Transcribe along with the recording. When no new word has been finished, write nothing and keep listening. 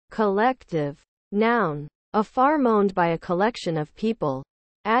Collective. Noun. A farm owned by a collection of people.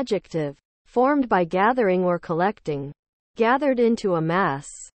 Adjective. Formed by gathering or collecting. Gathered into a mass.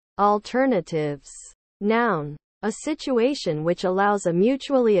 Alternatives. Noun. A situation which allows a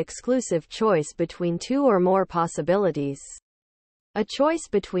mutually exclusive choice between two or more possibilities. A choice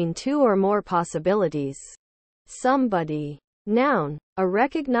between two or more possibilities. Somebody. Noun. A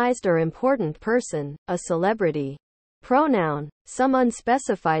recognized or important person, a celebrity. Pronoun. Some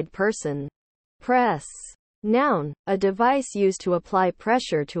unspecified person. Press. Noun. A device used to apply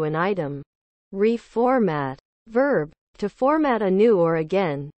pressure to an item. Reformat. Verb. To format anew or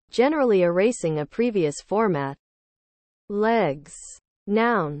again, generally erasing a previous format. Legs.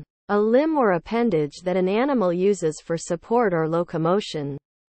 Noun. A limb or appendage that an animal uses for support or locomotion.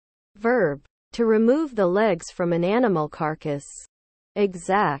 Verb. To remove the legs from an animal carcass.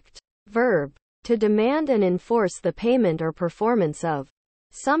 Exact. Verb. To demand and enforce the payment or performance of.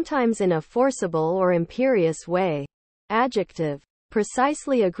 Sometimes in a forcible or imperious way. Adjective.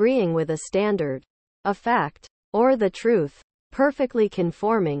 Precisely agreeing with a standard. A fact. Or the truth. Perfectly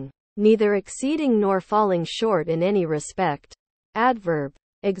conforming. Neither exceeding nor falling short in any respect. Adverb.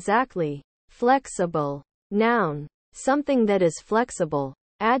 Exactly. Flexible. Noun. Something that is flexible.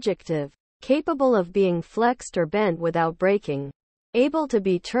 Adjective. Capable of being flexed or bent without breaking. Able to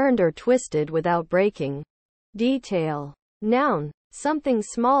be turned or twisted without breaking. Detail. Noun. Something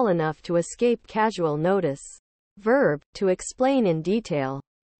small enough to escape casual notice. Verb. To explain in detail.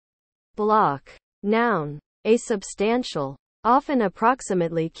 Block. Noun. A substantial, often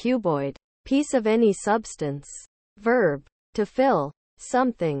approximately cuboid, piece of any substance. Verb. To fill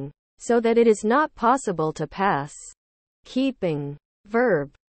something, so that it is not possible to pass. Keeping.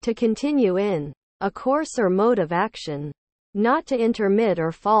 Verb. To continue in a course or mode of action. Not to intermit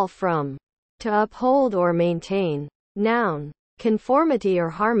or fall from. To uphold or maintain. Noun. Conformity or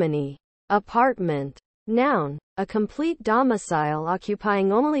harmony. Apartment. Noun. A complete domicile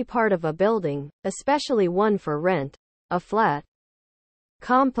occupying only part of a building, especially one for rent. A flat.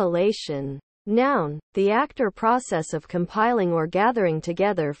 Compilation. Noun. The act or process of compiling or gathering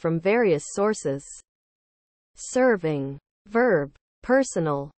together from various sources. Serving. Verb.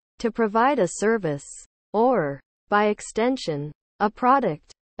 Personal. To provide a service. Or, by extension, a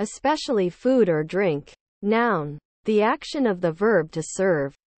product, especially food or drink. Noun. The action of the verb to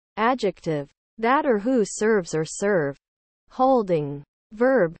serve. Adjective. That or who serves or serve. Holding.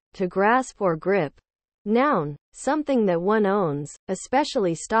 Verb. To grasp or grip. Noun. Something that one owns,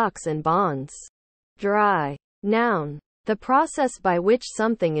 especially stocks and bonds. Dry. Noun. The process by which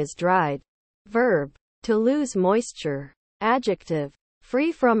something is dried. Verb. To lose moisture. Adjective.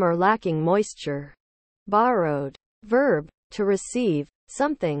 Free from or lacking moisture. Borrowed. Verb. To receive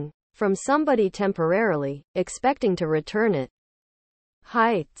something from somebody temporarily, expecting to return it.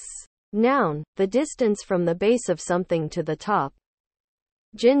 Heights. Noun. The distance from the base of something to the top.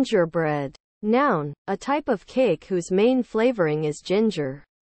 Gingerbread. Noun. A type of cake whose main flavoring is ginger.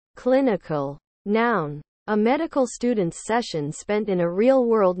 Clinical. Noun. A medical student's session spent in a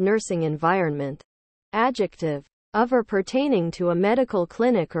real-world nursing environment. Adjective. Of or pertaining to a medical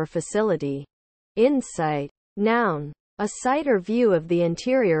clinic or facility. Insight. Noun. A sight or view of the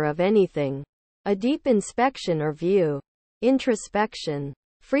interior of anything. A deep inspection or view. Introspection.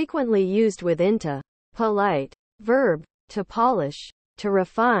 Frequently used with into. Polite. Verb. To polish. To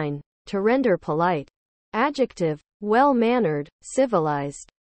refine. To render polite. Adjective. Well-mannered, civilized.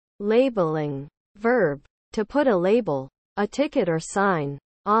 Labeling. Verb. To put a label, a ticket or sign,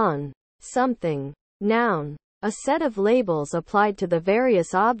 on something. Noun. A set of labels applied to the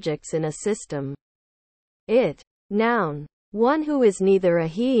various objects in a system. It. Noun. One who is neither a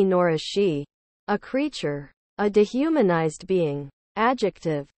he nor a she. A creature. A dehumanized being.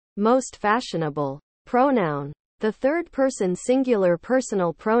 Adjective. Most fashionable. Pronoun. The third-person singular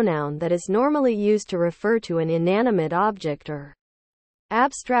personal pronoun that is normally used to refer to an inanimate object or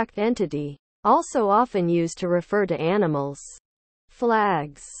abstract entity. Also often used to refer to animals.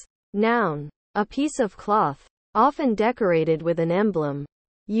 Flags. Noun. A piece of cloth, often decorated with an emblem.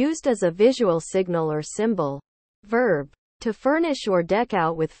 Used as a visual signal or symbol. Verb. To furnish or deck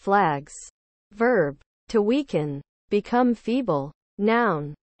out with flags. Verb. To weaken. Become feeble.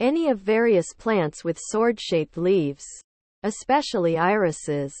 Noun. Any of various plants with sword-shaped leaves. Especially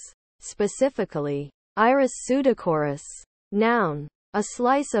irises. Specifically, Iris pseudochorus. Noun. A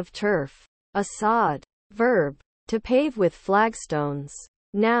slice of turf. A sod. Verb. To pave with flagstones.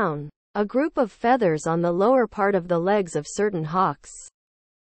 Noun. A group of feathers on the lower part of the legs of certain hawks,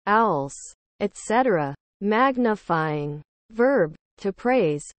 owls, etc. Magnifying. Verb. To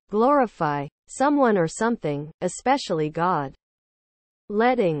praise, glorify, someone or something, especially God.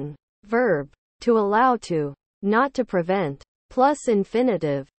 letting, verb, to allow to, not to prevent, plus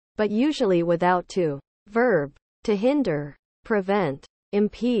infinitive, but usually without to, verb, to hinder, prevent,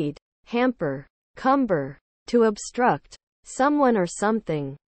 impede, hamper, cumber, to obstruct, someone or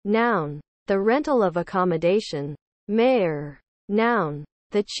something, noun, the rental of accommodation, mayor, noun,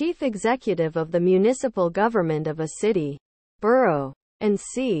 the chief executive of the municipal government of a city, borough, and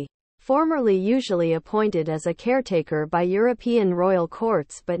c. Formerly usually appointed as a caretaker by European royal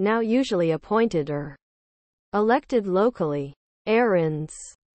courts but now usually appointed or elected locally. Errands.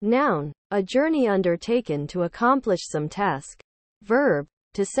 Noun, a journey undertaken to accomplish some task. Verb,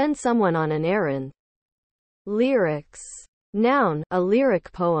 to send someone on an errand. Lyrics. Noun, a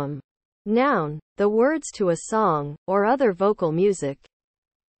lyric poem. Noun, the words to a song, or other vocal music.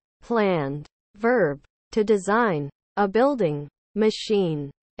 Planned. Verb, to design, a building, machine,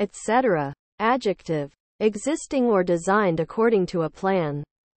 etc. Adjective, existing or designed according to a plan.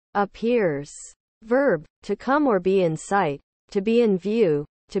 Appears. Verb, to come or be in sight, to be in view,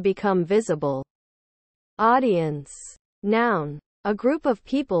 to become visible. Audience. Noun, a group of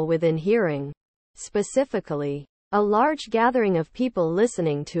people within hearing. Specifically, a large gathering of people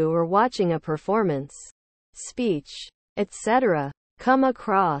listening to or watching a performance, speech, etc. Come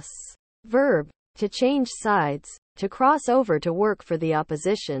across. Verb, to change sides, to cross over to work for the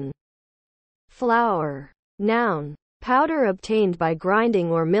opposition. Flour. Noun, powder obtained by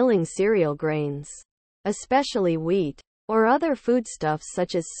grinding or milling cereal grains, especially wheat, or other foodstuffs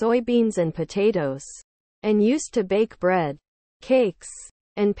such as soybeans and potatoes, and used to bake bread, cakes,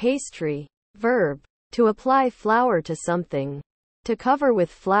 and pastry. Verb, to apply flour to something, to cover with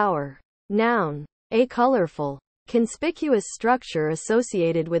flour. Noun, a colorful, conspicuous structure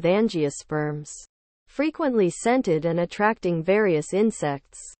associated with angiosperms, frequently scented and attracting various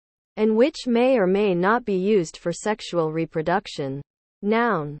insects, and which may or may not be used for sexual reproduction.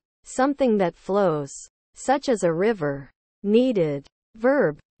 Noun, something that flows, such as a river. Needed.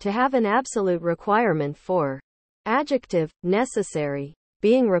 Verb, to have an absolute requirement for. Adjective, necessary,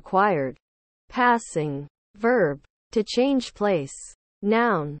 being required. Passing. Verb, to change place.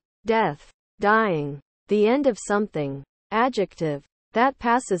 Noun, death, dying, the end of something. Adjective, that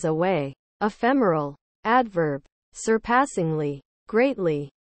passes away. Ephemeral. Adverb, surpassingly, greatly.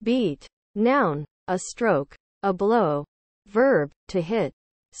 Beat. Noun, a stroke, a blow. Verb, to hit,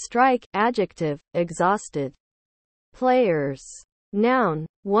 strike. Adjective, exhausted. Players. Noun,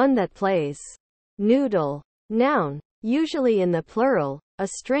 one that plays. Noodle. Noun, usually in the plural, a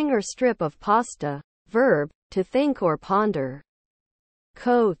string or strip of pasta. Verb, to think or ponder.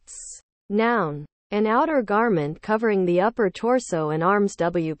 Coats. Noun, an outer garment covering the upper torso and arms.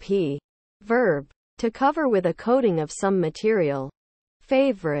 WP. Verb, to cover with a coating of some material.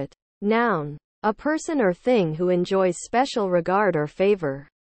 Favorite. Noun, a person or thing who enjoys special regard or favor.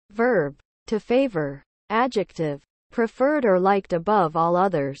 Verb, to favor. Adjective, preferred or liked above all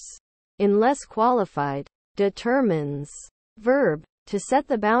others. Unless qualified. Determines. Verb, to set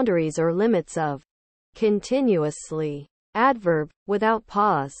the boundaries or limits of. Continuously. Adverb, without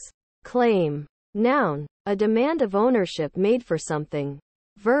pause. Claim. Noun, a demand of ownership made for something.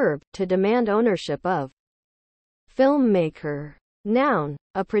 Verb, to demand ownership of. Filmmaker. Noun,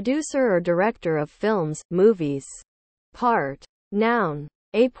 a producer or director of films, movies. Part. Noun,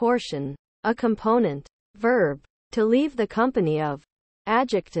 a portion, a component. Verb, to leave the company of.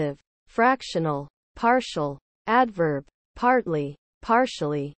 Adjective, fractional, partial. Adverb, partly,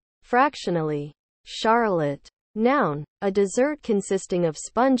 partially, fractionally. Charlotte. Noun, a dessert consisting of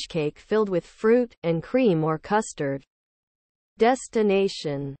sponge cake filled with fruit and cream or custard.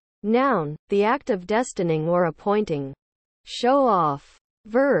 Destination. Noun, the act of destining or appointing. Show off.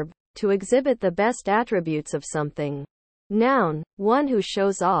 Verb, to exhibit the best attributes of something. Noun, one who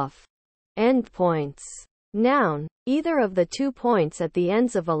shows off. Endpoints. Noun, either of the 2 points at the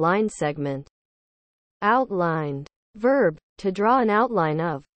ends of a line segment. Outlined. Verb, to draw an outline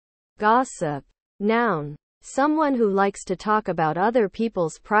of. Gossip. Noun, someone who likes to talk about other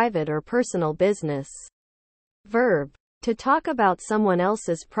people's private or personal business. Verb, to talk about someone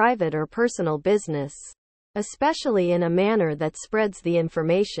else's private or personal business, especially in a manner that spreads the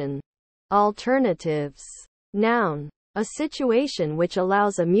information. Alternatives. Noun, a situation which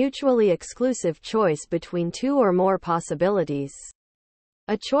allows a mutually exclusive choice between 2 or more possibilities.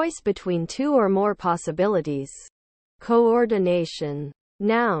 A choice between 2 or more possibilities. Coordination.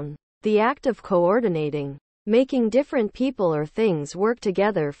 Noun, the act of coordinating, making different people or things work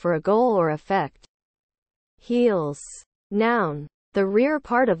together for a goal or effect. Heels. Noun, the rear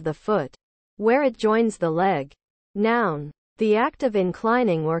part of the foot, where it joins the leg. Noun, the act of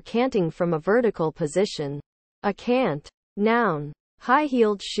inclining or canting from a vertical position. A cant. Noun,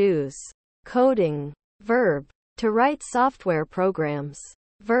 high-heeled shoes. Coding. Verb. To write software programs.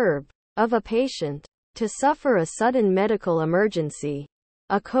 Verb. Of a patient. To suffer a sudden medical emergency.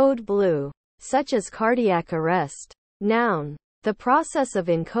 A code blue. Such as cardiac arrest. Noun. The process of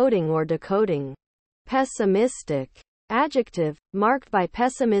encoding or decoding. Pessimistic. Adjective, marked by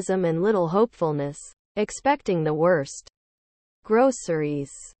pessimism and little hopefulness, expecting the worst.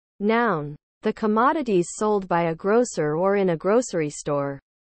 Groceries. Noun. The commodities sold by a grocer or in a grocery store.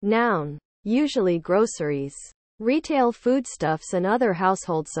 Noun. Usually groceries. Retail foodstuffs and other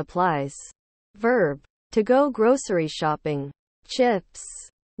household supplies. Verb. To go grocery shopping. Chips.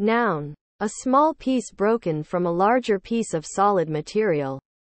 Noun. A small piece broken from a larger piece of solid material.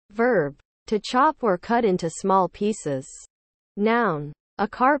 Verb. To chop or cut into small pieces. Noun. A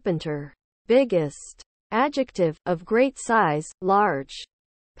carpenter. Biggest. Adjective, of great size, large.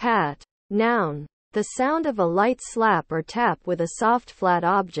 Pat. Noun. The sound of a light slap or tap with a soft flat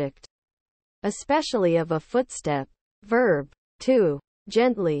object. Especially of a footstep. Verb. To.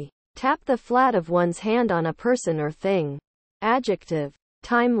 Gently. Tap the flat of one's hand on a person or thing. Adjective.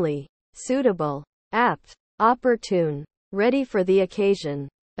 Timely. Suitable. Apt. Opportune. Ready for the occasion.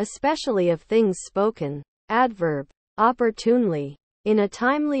 Especially of things spoken. Adverb. Opportunely. In a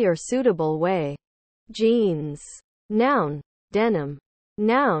timely or suitable way. Jeans. Noun. Denim.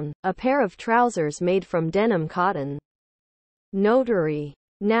 Noun. A pair of trousers made from denim cotton. Notary.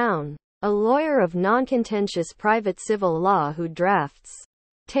 Noun. A lawyer of non-contentious private civil law who drafts,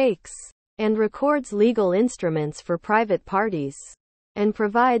 takes, and records legal instruments for private parties, and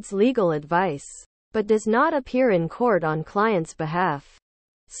provides legal advice, but does not appear in court on client's behalf.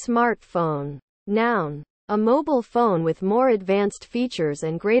 Smartphone. Noun. A mobile phone with more advanced features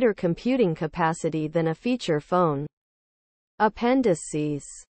and greater computing capacity than a feature phone. Appendices.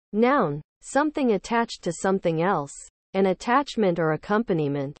 Noun. Something attached to something else, an attachment or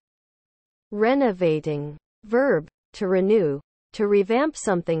accompaniment. Renovating. Verb. To renew, to revamp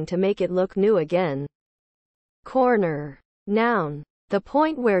something to make it look new again. Corner. Noun. The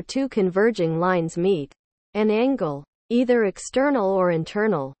point where two converging lines meet. An angle, either external or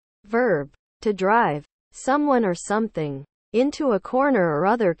internal. Verb. To drive someone or something into a corner or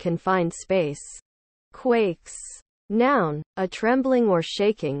other confined space. Quakes. Noun. A trembling or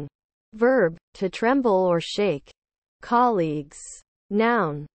shaking. Verb. To tremble or shake. Colleagues.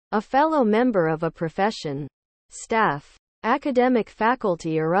 Noun. A fellow member of a profession. Staff. Academic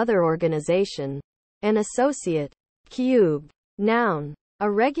faculty or other organization. An associate. Cube. Noun.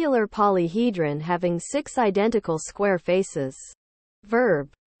 A regular polyhedron having 6 identical square faces. Verb.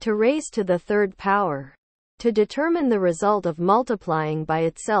 To raise to the third power. To determine the result of multiplying by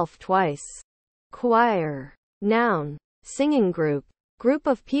itself twice. Choir. Noun. Singing group. Group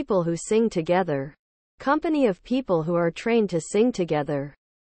of people who sing together. Company of people who are trained to sing together.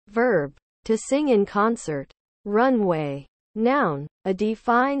 Verb. To sing in concert. Runway. Noun. A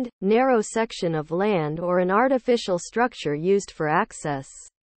defined, narrow section of land or an artificial structure used for access.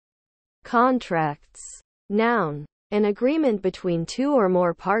 Contracts. Noun. An agreement between 2 or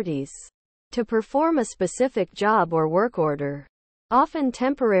more parties. To perform a specific job or work order. Often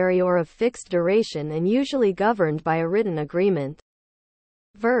temporary or of fixed duration and usually governed by a written agreement.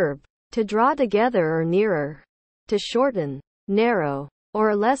 Verb. To draw together or nearer. To shorten, narrow,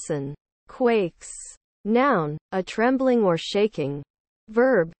 or lessen. Quakes. Noun. A trembling or shaking.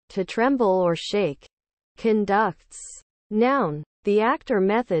 Verb. To tremble or shake. Conducts. Noun. The act or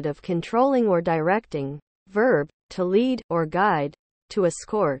method of controlling or directing. Verb. To lead, or guide. To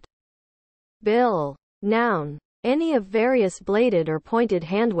escort. Bill. Noun. Any of various bladed or pointed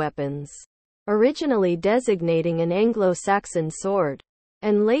handweapons. Originally designating an Anglo-Saxon sword.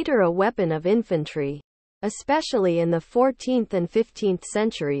 And later a weapon of infantry. Especially in the 14th and 15th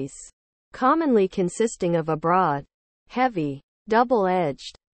centuries. Commonly consisting of a broad, heavy,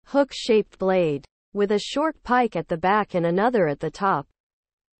 double-edged, hook-shaped blade, with a short pike at the back and another at the top.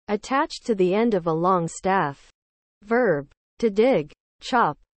 Attached to the end of a long staff. Verb. To dig,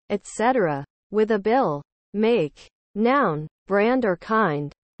 chop, etc. With a bill. Make. Noun. Brand or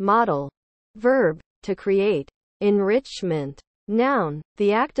kind, model. Verb. To create. Enrichment. Noun.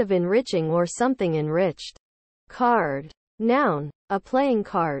 The act of enriching or something enriched. Card. Noun. A playing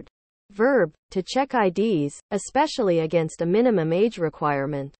card. Verb. To check IDs, especially against a minimum age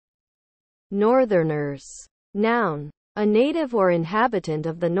requirement. Northerners. Noun. A native or inhabitant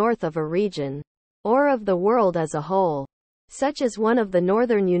of the north of a region, or of the world as a whole, such as one of the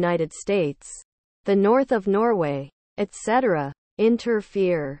northern United States, the north of Norway, etc.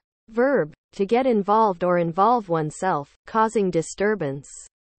 Interfere. Verb. To get involved or involve oneself, causing disturbance.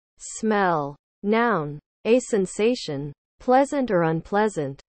 Smell. Noun. A sensation. pleasant or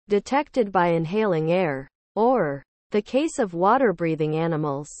unpleasant, detected by inhaling air, or the case of water-breathing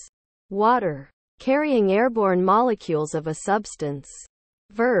animals. Water, carrying airborne molecules of a substance.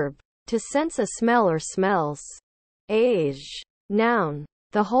 Verb, to sense a smell or smells. Age, noun,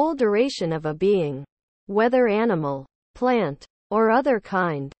 the whole duration of a being, whether animal, plant, or other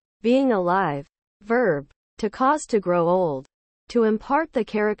kind, being alive. Verb, to cause to grow old, to impart the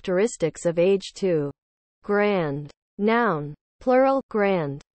characteristics of age to. Grand, noun, plural,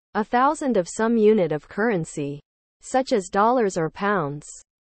 grand, 1,000 of some unit of currency, such as dollars or pounds.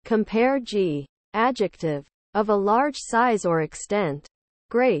 Compare G, adjective, of a large size or extent.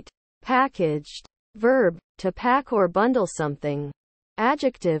 Great, packaged. Verb, to pack or bundle something.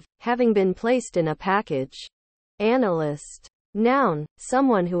 Adjective, having been placed in a package. Analyst, noun,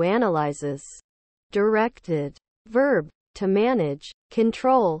 someone who analyzes. Directed. Verb, to manage,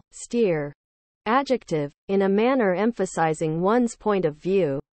 control, steer. Adjective, in a manner emphasizing one's point of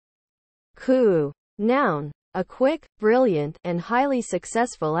view. Coup, noun, a quick, brilliant, and highly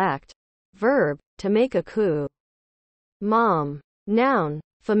successful act. Verb, to make a coup. Mom, noun,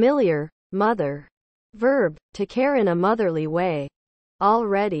 familiar, mother. Verb, to care in a motherly way.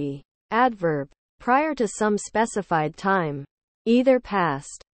 Already. Adverb, prior to some specified time. Either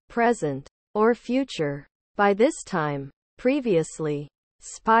past, present, or future. By this time. Previously.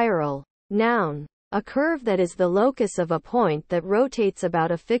 Spiral, noun, a curve that is the locus of a point that rotates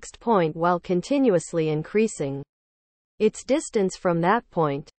about a fixed point while continuously increasing its distance from that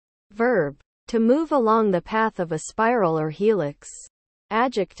point. Verb, to move along the path of a spiral or helix.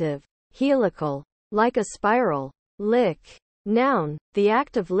 Adjective, helical, like a spiral. Lick, noun, the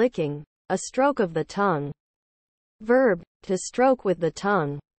act of licking, a stroke of the tongue. Verb, to stroke with the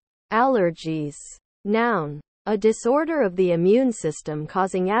tongue. Allergies, noun, a disorder of the immune system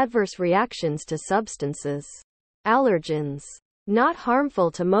causing adverse reactions to substances. Allergens, not harmful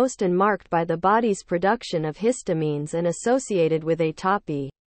to most and marked by the body's production of histamines and associated with atopy.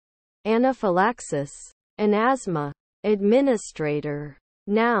 Anaphylaxis, an asthma. Administrator,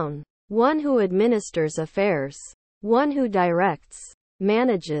 noun, one who administers affairs, one who directs,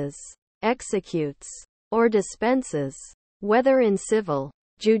 manages, executes, or dispenses, whether in civil,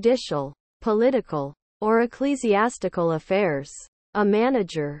 judicial, political, or ecclesiastical affairs. A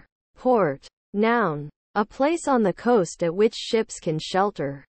manager. Port, noun, a place on the coast at which ships can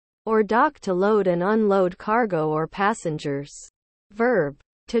shelter or dock to load and unload cargo or passengers. Verb,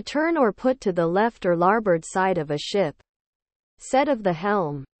 to turn or put to the left or larboard side of a ship. Set of the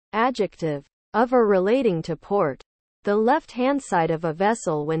helm. Adjective, of or relating to port, the left-hand side of a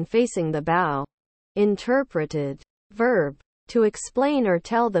vessel when facing the bow. Interpreted. Verb, to explain or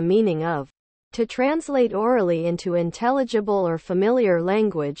tell the meaning of. To translate orally into intelligible or familiar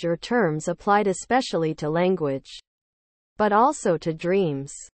language or terms applied especially to language, but also to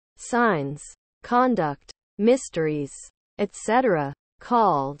dreams, signs, conduct, mysteries, etc.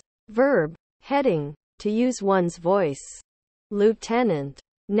 Called. Verb, heading, to use one's voice. Lieutenant,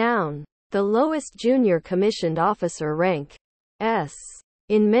 noun, the lowest junior commissioned officer rank. S.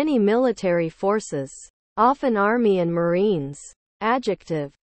 In many military forces, often Army and Marines.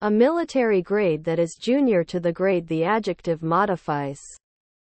 Adjective, a military grade that is junior to the grade the adjective modifies.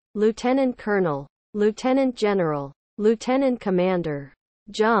 Lieutenant colonel, lieutenant general, lieutenant commander.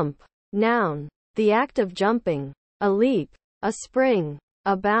 Jump, noun, the act of jumping, a leap, a spring,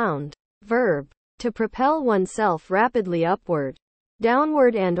 a bound. Verb, to propel oneself rapidly upward,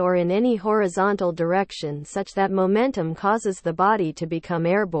 downward and or in any horizontal direction such that momentum causes the body to become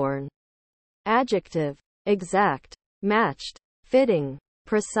airborne. Adjective, exact, matched, fitting,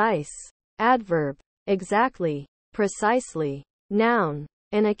 precise. Adverb, exactly, precisely. Noun,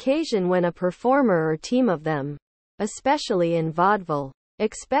 an occasion when a performer or team of them, especially in vaudeville,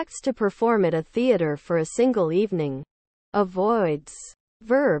 expects to perform at a theater for a single evening. Avoids.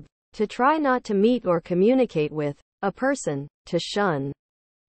 Verb, to try not to meet or communicate with a person, to shun.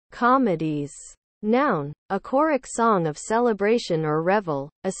 Comedies. Noun, a choric song of celebration or revel,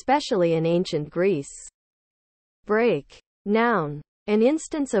 especially in ancient Greece. Break. Noun, an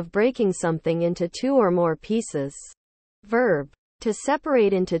instance of breaking something into two or more pieces. Verb, to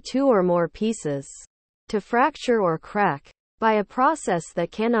separate into two or more pieces. To fracture or crack, by a process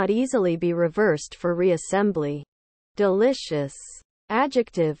that cannot easily be reversed for reassembly. Delicious.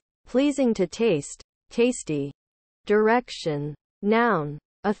 Adjective, pleasing to taste, tasty. Direction. Noun,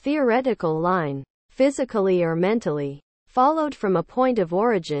 a theoretical line, physically or mentally, followed from a point of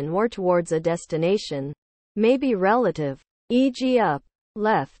origin or towards a destination. May be relative, e.g. up,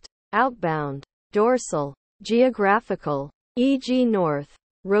 left, outbound, dorsal, geographical, e.g. north,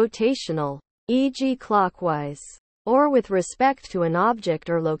 rotational, e.g. clockwise. or with respect to an object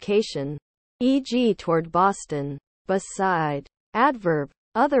or location, e.g. toward Boston. Beside. Adverb,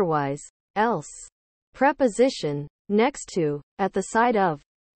 otherwise, else. Preposition, next to, at the side of.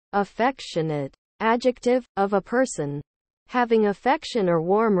 Affectionate. Adjective, of a person. Having affection or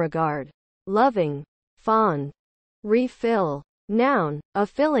warm regard. Loving. Fond. Refill. Noun, a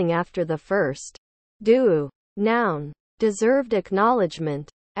filling after the first. Due. Noun, deserved acknowledgement.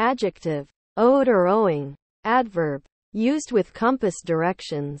 Adjective, owed or owing. Adverb, used with compass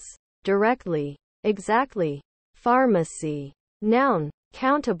directions. Directly. Exactly. Pharmacy. Noun,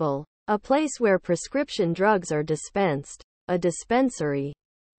 countable, a place where prescription drugs are dispensed. A dispensary.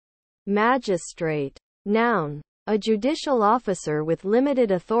 Magistrate. Noun, a judicial officer with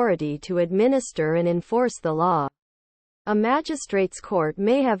limited authority to administer and enforce the law. A magistrate's court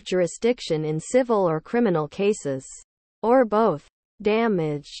may have jurisdiction in civil or criminal cases. Or both.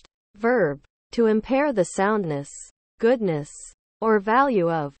 Damaged. Verb, to impair the soundness, goodness, or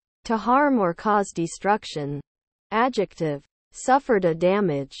value of. To harm or cause destruction. Adjective, suffered a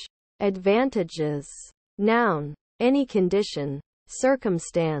damage. Advantages. Noun, any condition,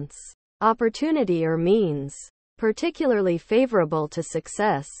 circumstance, opportunity or means, particularly favorable to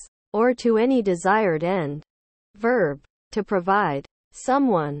success, or to any desired end. Verb, to provide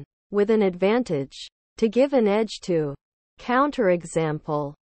someone with an advantage, to give an edge to.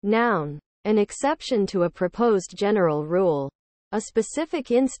 Counterexample. Noun, an exception to a proposed general rule. A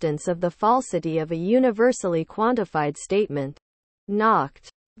specific instance of the falsity of a universally quantified statement. Knocked.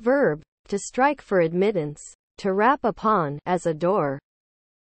 Verb, to strike for admittance, to rap upon, as a door.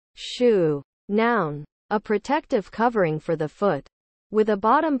 Shoe. Noun, a protective covering for the foot, with a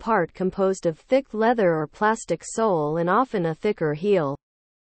bottom part composed of thick leather or plastic sole and often a thicker heel,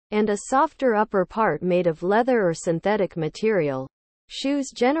 and a softer upper part made of leather or synthetic material. Shoes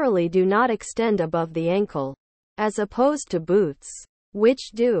generally do not extend above the ankle, as opposed to boots,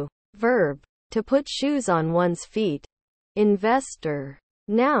 which do. Verb, to put shoes on one's feet. Investor.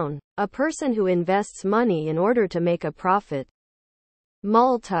 Noun, a person who invests money in order to make a profit.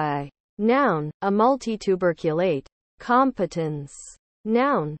 Multi. Noun, a multituberculate. Competence.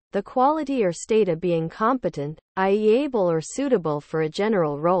 Noun, the quality or state of being competent, i.e. able or suitable for a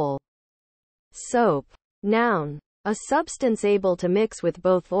general role. Soap. Noun, a substance able to mix with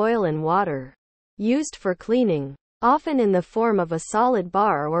both oil and water. Used for cleaning, often in the form of a solid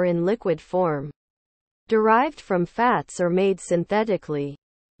bar or in liquid form. Derived from fats or made synthetically.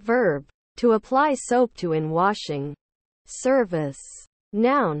 Verb, to apply soap to in washing. Service.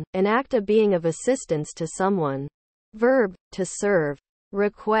 Noun, an act of being of assistance to someone. Verb, to serve.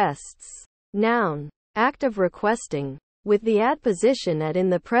 Requests. Noun, act of requesting, with the adposition at in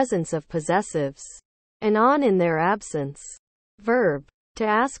the presence of possessives, and on in their absence. Verb, to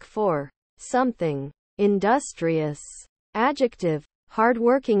ask for something. Industrious. Adjective,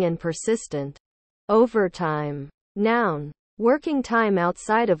 hardworking and persistent. Overtime. Noun, working time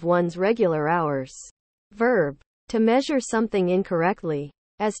outside of one's regular hours. Verb, to measure something incorrectly,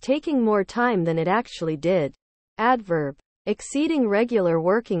 as taking more time than it actually did. Adverb, exceeding regular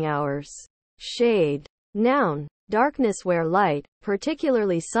working hours. Shade. Noun, darkness where light,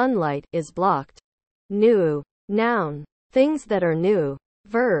 particularly sunlight, is blocked. New. Noun, things that are new.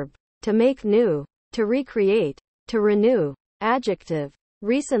 Verb, to make new, to recreate, to renew. Adjective,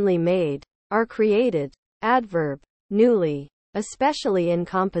 recently made, are created. Adverb, newly, especially in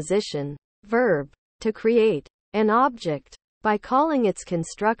composition. Verb, to create an object by calling its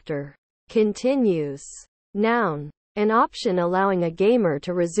constructor. Continues. Noun, an option allowing a gamer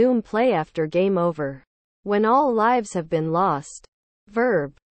to resume play after game over, when all lives have been lost.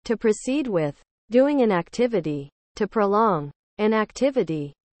 Verb, to proceed with doing an activity, to prolong an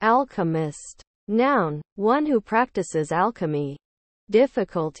activity. Alchemist. Noun, one who practices alchemy.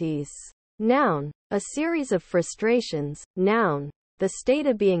 Difficulties. Noun, a series of frustrations. Noun, the state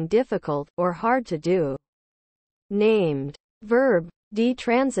of being difficult or hard to do. Named. Verb,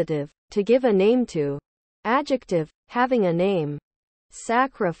 detransitive, to give a name to. Adjective, having a name.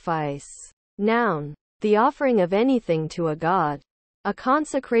 Sacrifice. Noun, the offering of anything to a god. A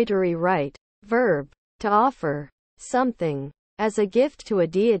consecratory rite. Verb, to offer something as a gift to a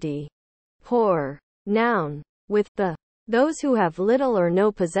deity. Poor. Noun, with the those who have little or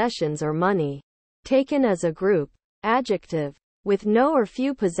no possessions or money. Taken as a group. Adjective, with no or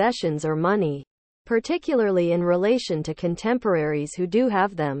few possessions or money, particularly in relation to contemporaries who do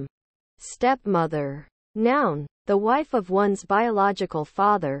have them. Stepmother. Noun, the wife of one's biological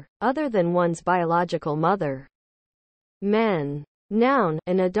father, other than one's biological mother. Men. Noun,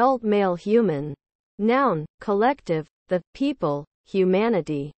 an adult male human. Noun, collective, the people,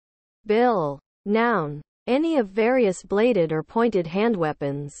 humanity. Bill. Noun, any of various bladed or pointed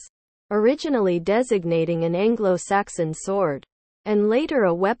handweapons, originally designating an Anglo-Saxon sword, and later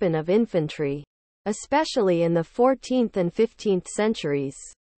a weapon of infantry, especially in the 14th and 15th centuries,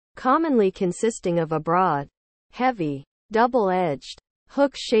 commonly consisting of a broad, heavy, double-edged,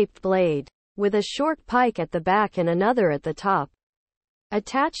 hook-shaped blade, with a short pike at the back and another at the top,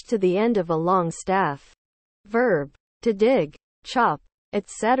 attached to the end of a long staff. Verb, to dig, chop,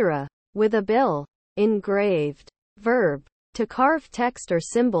 etc., with a bill, engraved. Verb, to carve text or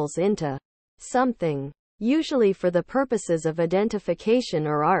symbols into something, usually for the purposes of identification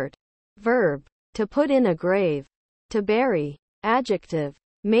or art. Verb, to put in a grave. To bury. Adjective,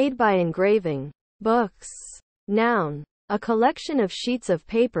 made by engraving. Books. Noun, a collection of sheets of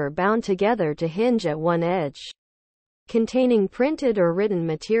paper bound together to hinge at one edge, containing printed or written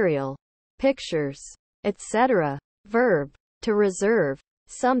material, pictures, etc. Verb, to reserve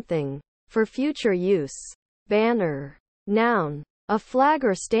something for future use. Banner. Noun, a flag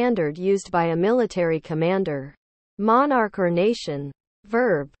or standard used by a military commander, monarch or nation.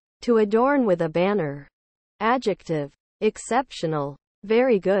 Verb, to adorn with a banner. Adjective, exceptional,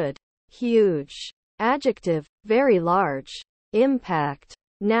 very good, huge. Adjective, very large. Impact.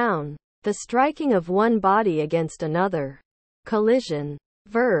 Noun, the striking of one body against another. Collision.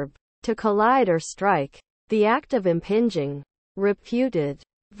 Verb, to collide or strike, the act of impinging. Reputed.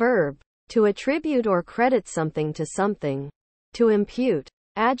 Verb, to attribute or credit something to something. To impute.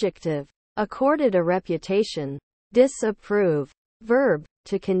 Adjective, accorded a reputation. Disapprove. Verb,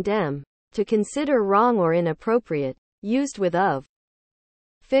 to condemn, to consider wrong or inappropriate, used with of.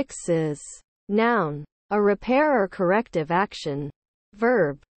 Fixes. Noun, a repair or corrective action.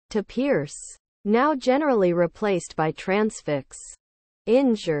 Verb, to pierce, now generally replaced by transfix.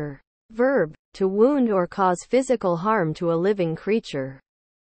 Injure. Verb, to wound or cause physical harm to a living creature.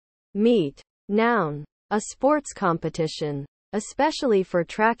 Meet. Noun, a sports competition, especially for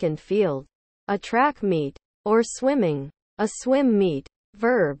track and field. A track meet, or swimming, a swim meet.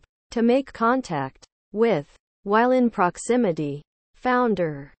 Verb, to make contact with, while in proximity.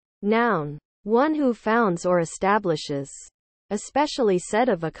 Founder. Noun, one who founds or establishes, especially said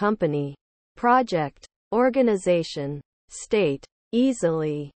of a company, project, organization. State.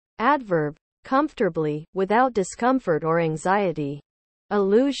 Easily. Adverb, comfortably, without discomfort or anxiety.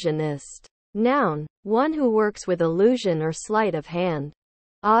 Illusionist. Noun, one who works with illusion or sleight of hand.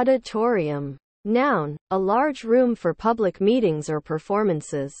 Auditorium. Noun, a large room for public meetings or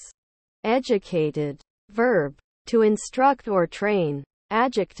performances. Educated. Verb, to instruct or train.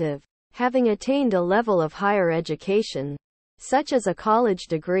 Adjective, having attained a level of higher education, such as a college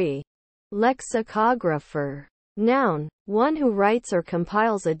degree. Lexicographer. Noun, one who writes or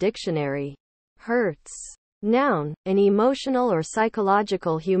compiles a dictionary. Hurts. Noun, an emotional or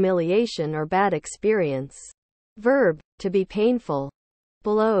psychological humiliation or bad experience. Verb, to be painful.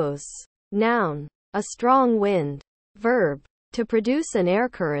 Blows. Noun, a strong wind. Verb, to produce an air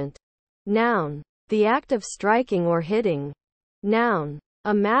current. Noun, the act of striking or hitting. Noun,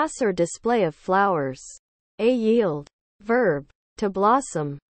 a mass or display of flowers. A yield. Verb, to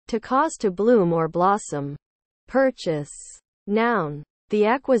blossom, to cause to bloom or blossom. Purchase. Noun, the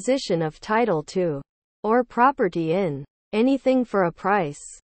acquisition of title to, or property in, anything for a price.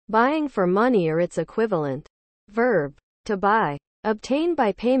 Buying for money or its equivalent. Verb, to buy. Obtain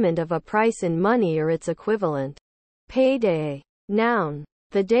by payment of a price in money or its equivalent. Payday. Noun,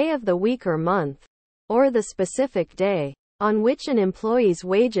 the day of the week or month, or the specific day on which an employee's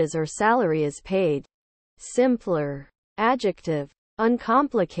wages or salary is paid. Simpler. Adjective,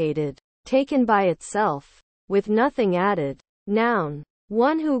 uncomplicated, taken by itself, with nothing added. Noun,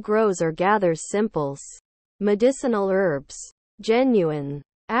 one who grows or gathers simples, medicinal herbs. Genuine.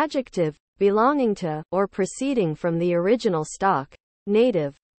 Adjective, belonging to, or proceeding from the original stock.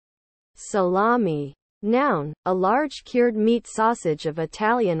 Native. Salami. Noun, a large cured meat sausage of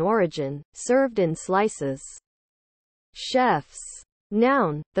Italian origin, served in slices. Chefs.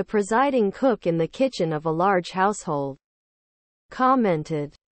 Noun, the presiding cook in the kitchen of a large household.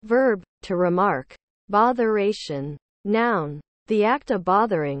 Commented. Verb, to remark. Botheration. Noun, the act of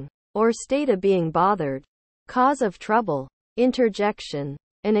bothering, or state of being bothered. Cause of trouble. Interjection,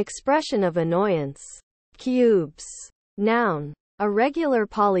 an expression of annoyance. Cubes. Noun, a regular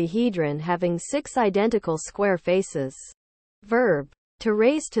polyhedron having 6 identical square faces. Verb, to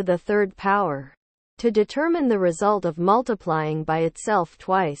raise to the third power. To determine the result of multiplying by itself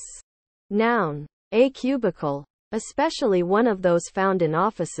twice. Noun, a cubicle, especially one of those found in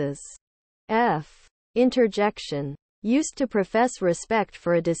offices. F. Interjection, used to profess respect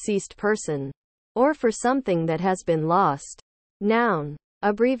for a deceased person, or for something that has been lost. Noun,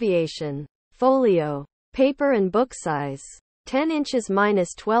 abbreviation. Folio. Paper and book size. 10 inches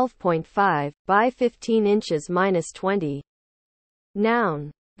minus 12.5 by 15 inches minus 20.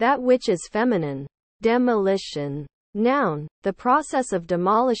 Noun. That which is feminine. Demolition. Noun. The process of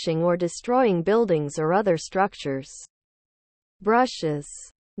demolishing or destroying buildings or other structures. Brushes.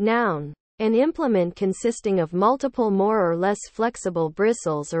 Noun. An implement consisting of multiple more or less flexible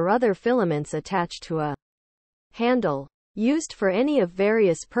bristles or other filaments attached to a handle. Used for any of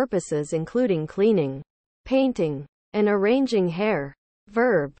various purposes including cleaning, painting, and arranging hair.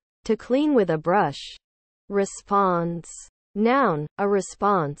 Verb. To clean with a brush. Response. Noun. A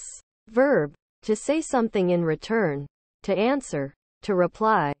response. Verb. To say something in return. To answer. To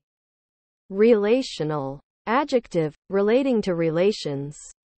reply. Relational. Adjective. Relating to relations.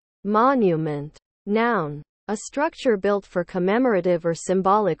 Monument. Noun. A structure built for commemorative or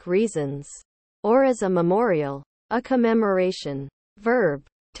symbolic reasons. Or as a memorial. A commemoration. Verb.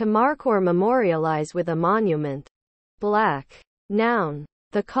 To mark or memorialize with a monument. Black. Noun.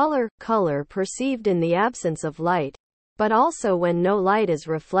 The color perceived in the absence of light, but also when no light is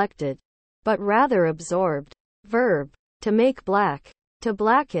reflected, but rather absorbed. Verb. To make black. To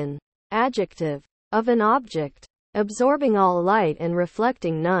blacken. Adjective. Of an object. Absorbing all light and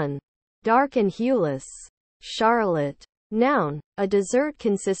reflecting none. Dark and hueless. Charlotte. Noun. A dessert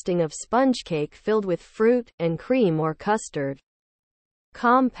consisting of sponge cake filled with fruit and cream or custard.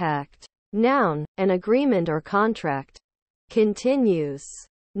 Compact. Noun. An agreement or contract. Continues.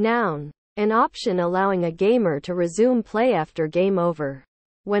 Noun. An option allowing a gamer to resume play after game over,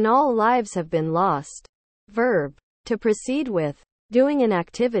 when all lives have been lost. Verb. To proceed with. Doing an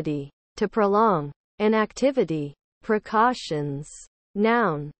activity. To prolong an activity. Precautions.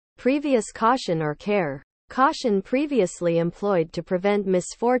 Noun. Previous caution or care. Caution previously employed to prevent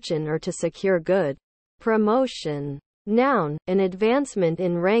misfortune or to secure good. Promotion. Noun. An advancement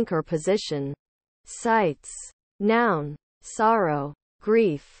in rank or position. Sights. Noun. Sorrow.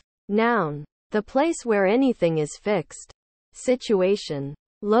 Grief. Noun. The place where anything is fixed. Situation.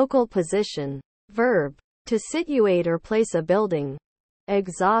 Local position. Verb. To situate or place a building.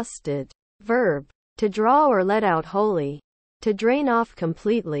 Exhausted. Verb. To draw or let out wholly. To drain off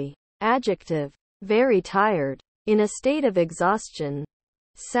completely. Adjective. Very tired. In a state of exhaustion.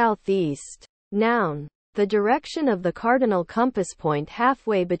 Southeast. Noun. The direction of the cardinal compass point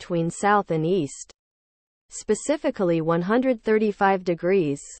halfway between south and east. Specifically 135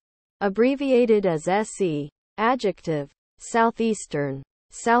 degrees. Abbreviated as SE. Adjective. Southeastern.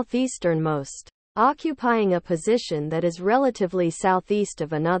 Southeasternmost. Occupying a position that is relatively southeast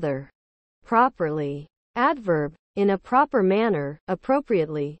of another. Properly. Adverb. In a proper manner,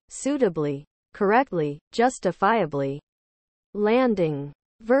 appropriately, suitably, correctly, justifiably. Landing.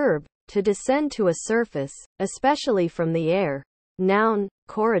 Verb. To descend to a surface, especially from the air. Noun.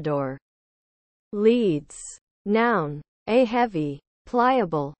 Corridor. Leads. Noun. A heavy,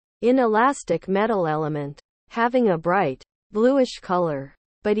 pliable, inelastic metal element, having a bright, bluish color,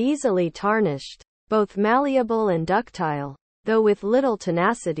 but easily tarnished. Both malleable and ductile, though with little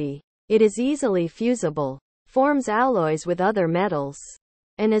tenacity. It is easily fusible, forms alloys with other metals,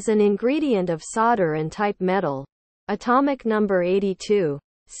 and is an ingredient of solder and type metal. Atomic number 82.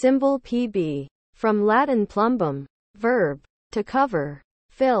 Symbol Pb. From Latin plumbum. Verb. To cover,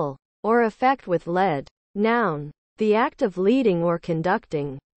 fill, or affect with lead. Noun. The act of leading or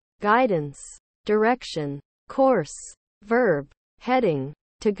conducting. Guidance. Direction. Course. Verb. Heading.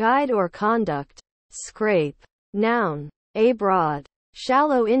 To guide or conduct. Scrape. Noun. A broad,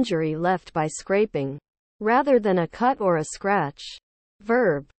 shallow injury left by scraping, rather than a cut or a scratch.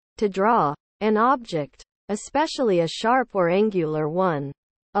 Verb. To draw an object, especially a sharp or angular one,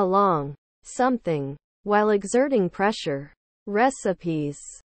 along something, while exerting pressure. Recipes.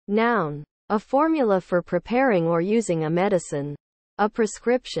 Noun. A formula for preparing or using a medicine. A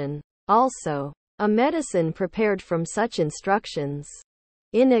prescription. Also, a medicine prepared from such instructions.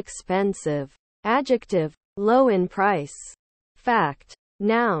 Inexpensive. Adjective. Low in price. Fact.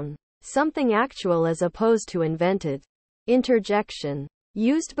 Noun. Something actual as opposed to invented. Interjection.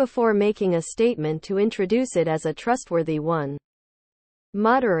 Used before making a statement to introduce it as a trustworthy one.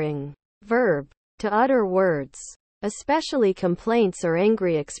 Muttering. Verb. To utter words, especially complaints or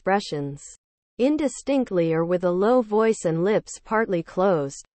angry expressions, indistinctly or with a low voice and lips partly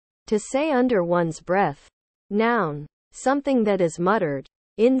closed. To say under one's breath. Noun. Something that is muttered.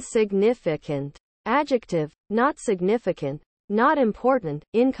 Insignificant. Adjective. Not significant, not important,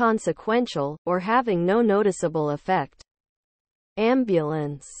 inconsequential, or having no noticeable effect.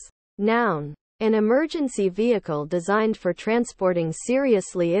 Ambulance. Noun. An emergency vehicle designed for transporting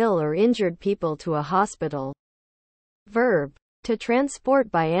seriously ill or injured people to a hospital. Verb. To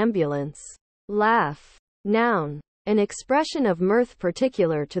transport by ambulance. Laugh. Noun. An expression of mirth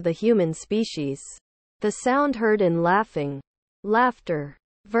particular to the human species. The sound heard in laughing. Laughter.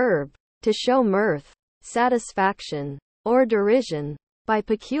 Verb. To show mirth, satisfaction, or derision, by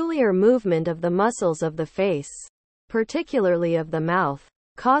peculiar movement of the muscles of the face, particularly of the mouth,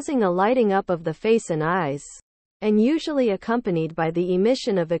 causing a lighting up of the face and eyes, and usually accompanied by the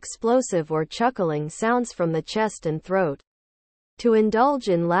emission of explosive or chuckling sounds from the chest and throat. To indulge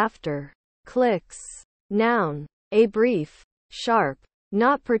in laughter. Clicks. Noun. A brief, sharp,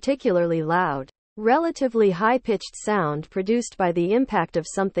 not particularly loud, relatively high-pitched sound produced by the impact of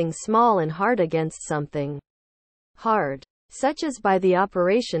something small and hard against something hard, such as by the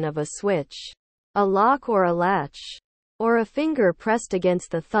operation of a switch, a lock or a latch, or a finger pressed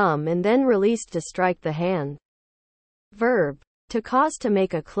against the thumb and then released to strike the hand. Verb. To cause to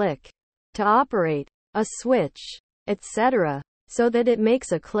make a click, to operate a switch, etc., so that it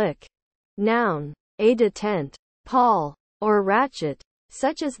makes a click. Noun. A detent, pawl, or ratchet,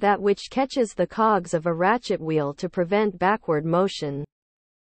 such as that which catches the cogs of a ratchet wheel to prevent backward motion.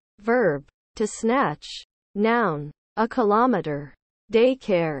 Verb. To snatch. Noun. A kilometer.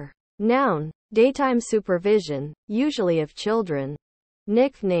 Daycare. Noun. Daytime supervision, usually of children.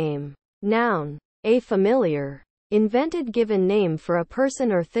 Nickname. Noun. A familiar, invented given name for a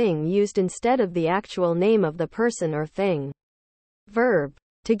person or thing used instead of the actual name of the person or thing. Verb.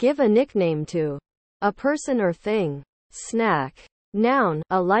 To give a nickname to a person or thing. Snack. Noun.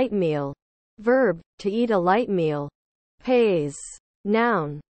 A light meal. Verb. To eat a light meal. Pays.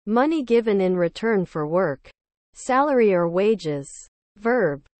 Noun. Money given in return for work. Salary or wages.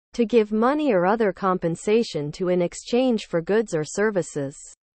 Verb. To give money or other compensation to in exchange for goods or services.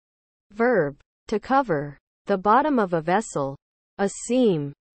 Verb. To cover the bottom of a vessel, a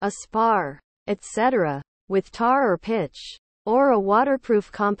seam, a spar, etc., with tar or pitch, or a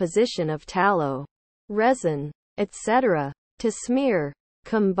waterproof composition of tallow, resin, etc. To smear.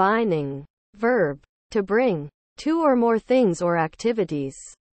 Combining. Verb. To bring two or more things or activities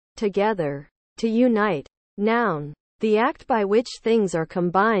together. To unite. Noun. The act by which things are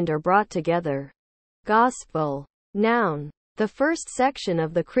combined or brought together. Gospel. Noun. The first section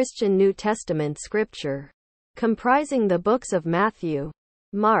of the Christian New Testament scripture, comprising the books of Matthew,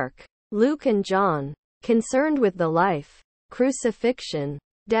 Mark, Luke and John, concerned with the life, crucifixion,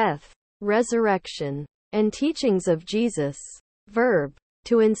 death, resurrection, and teachings of Jesus. Verb.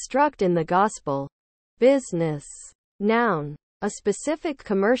 To instruct in the gospel. Business. Noun. A specific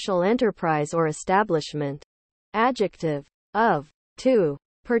commercial enterprise or establishment. Adjective. Of. To.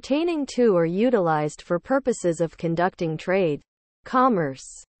 Pertaining to or utilized for purposes of conducting trade, commerce,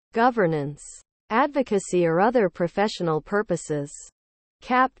 governance, advocacy or other professional purposes.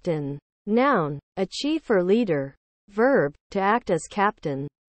 Captain. Noun. A chief or leader. Verb. To act as captain.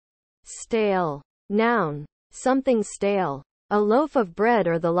 Stale. Noun. Something stale. A loaf of bread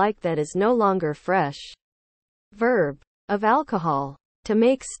or the like that is no longer fresh. Verb. Of alcohol. To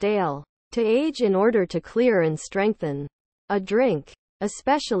make stale. To age in order to clear and strengthen. A drink,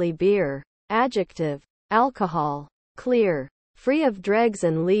 especially beer. Adjective. Alcohol. Clear. Free of dregs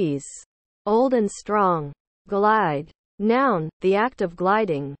and lees. Old and strong. Glide. Noun. The act of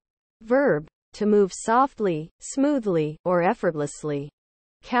gliding. Verb. To move softly, smoothly, or effortlessly.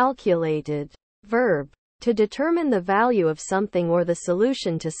 Calculated. Verb. To determine the value of something or the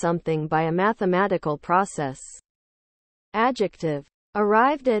solution to something by a mathematical process. Adjective.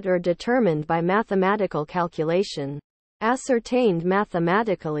 Arrived at or determined by mathematical calculation. Ascertained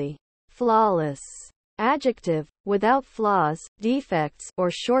mathematically. Flawless. Adjective. Without flaws, defects, or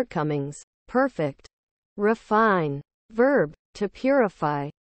shortcomings. Perfect. Refine. Verb. To purify.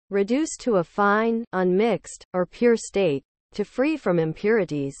 Reduce to a fine, unmixed, or pure state. To free from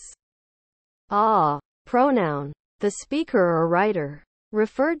impurities. Pronoun. The speaker or writer.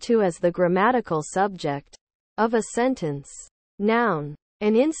 Referred to as the grammatical subject of a sentence. Noun.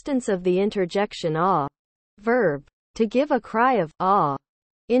 An instance of the interjection ah. Verb. To give a cry of ah.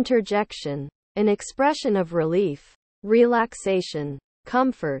 Interjection. An expression of relief, relaxation,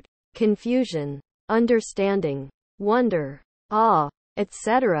 comfort, confusion, understanding, wonder, awe,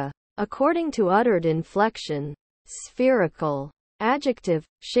 etc., according to uttered inflection. Spherical. Adjective.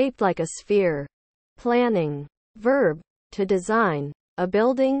 Shaped like a sphere. Planning. Verb. To design a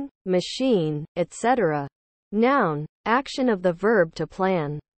building, machine, etc. Noun. Action of the verb to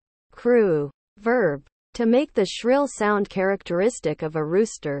plan. Crew. Verb. To make the shrill sound characteristic of a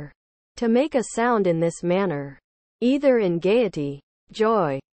rooster. To make a sound in this manner, either in gaiety,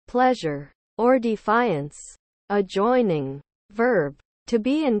 joy, pleasure, or defiance. Adjoining. Verb. To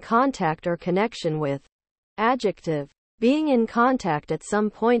be in contact or connection with. Adjective. Being in contact at some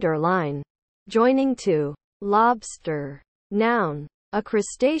point or line. joining to. Lobster. Noun. A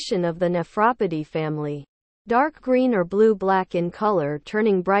crustacean of the nephropodidae family. Dark green or blue-black in color,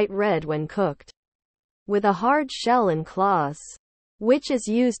 turning bright red when cooked. With a hard shell and claws. Which is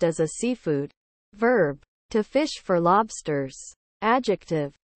used as a seafood. Verb. To fish for lobsters.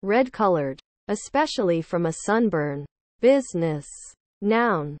 Adjective. Red-colored. Especially from a sunburn. Business.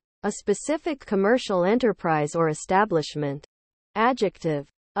 Noun. A specific commercial enterprise or establishment. Adjective.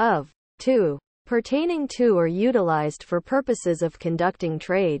 Of. To. Pertaining to or utilized for purposes of conducting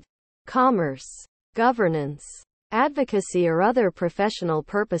trade, commerce, governance, advocacy or other professional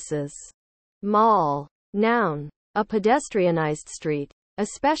purposes. Mall. Noun. A pedestrianized street,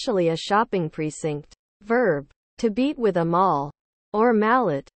 especially a shopping precinct. Verb. To beat with a maul. Or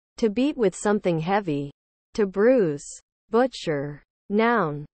mallet. To beat with something heavy. To bruise. Butcher.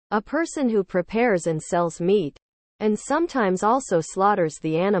 Noun. A person who prepares and sells meat, and sometimes also slaughters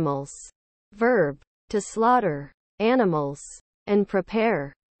the animals. Verb. To slaughter animals and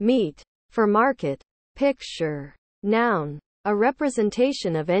prepare meat for market. Picture. Noun. A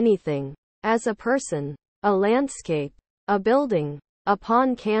representation of anything, as a person, a landscape, a building,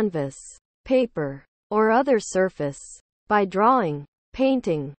 upon canvas, paper, or other surface, by drawing,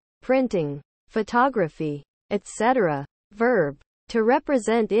 painting, printing, photography, etc. Verb. To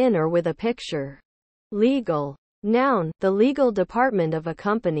represent in or with a picture. Legal. Noun. The legal department of a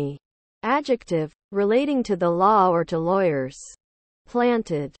company. Adjective. Relating to the law or to lawyers.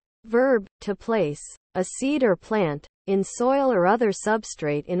 Planted. Verb. To place a seed or plant in soil or other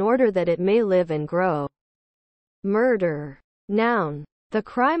substrate in order that it may live and grow. Murder. Noun. The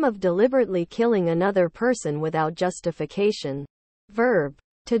crime of deliberately killing another person without justification. Verb.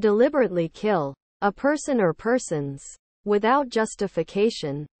 To deliberately kill a person or persons without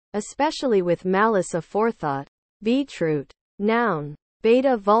justification, especially with malice aforethought. Beetroot. Noun.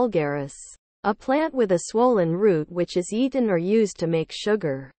 Beta vulgaris. A plant with a swollen root which is eaten or used to make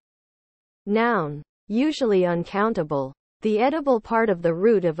sugar. Noun. Usually uncountable. The edible part of the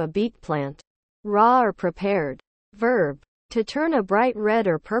root of a beet plant. Raw or prepared. Verb. To turn a bright red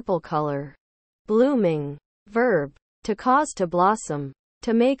or purple color. Blooming. Verb. To cause to blossom.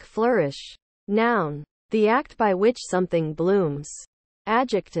 To make flourish. Noun. The act by which something blooms.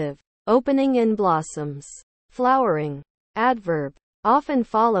 Adjective. Opening and blossoms. Flowering. Adverb. Often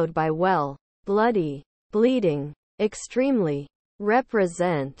followed by well, bloody, bleeding, extremely.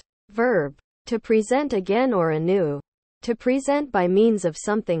 Represent. Verb. To present again or anew. To present by means of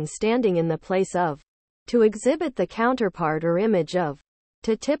something standing in the place of. To exhibit the counterpart or image of.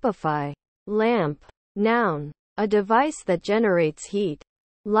 To typify. Lamp. Noun. A device that generates heat,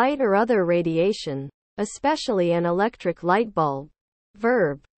 light or other radiation, especially an electric light bulb.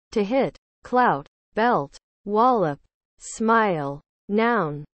 Verb. To hit, clout, belt, wallop, smile.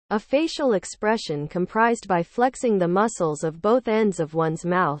 Noun. A facial expression comprised by flexing the muscles of both ends of one's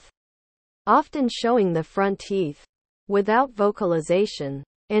mouth, often showing the front teeth, without vocalization,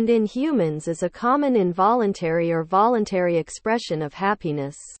 and in humans is a common involuntary or voluntary expression of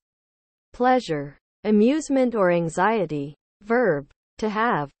happiness, pleasure, amusement or anxiety. Verb. To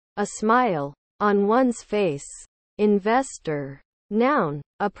have a smile on one's face. Investor. Noun.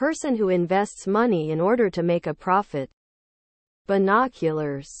 A person who invests money in order to make a profit.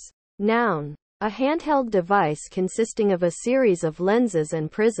 Binoculars. Noun. A handheld device consisting of a series of lenses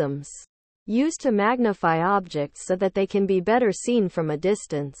and prisms, used to magnify objects so that they can be better seen from a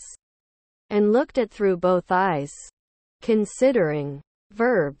distance, and looked at through both eyes. Considering.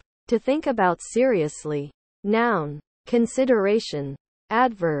 Verb. To think about seriously. Noun. Consideration.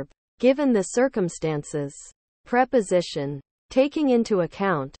 Adverb. Given the circumstances. Preposition. Taking into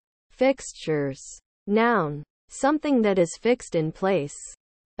account. Fixtures. Noun. Something that is fixed in place,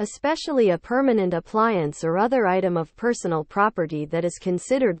 especially a permanent appliance or other item of personal property that is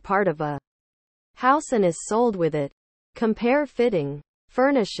considered part of a house and is sold with it. Compare fitting,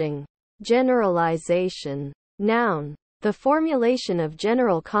 furnishing. Generalization. Noun. The formulation of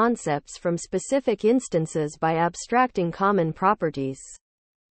general concepts from specific instances by abstracting common properties.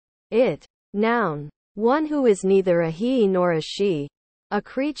 It. Noun. One who is neither a he nor a she, a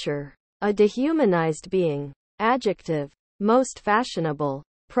creature, a dehumanized being. Adjective. Most fashionable.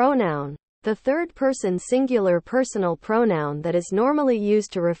 Pronoun. The third-person singular personal pronoun that is normally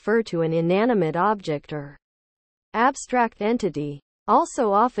used to refer to an inanimate object or abstract entity,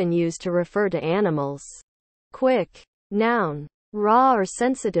 also often used to refer to animals. Quick. Noun. Raw or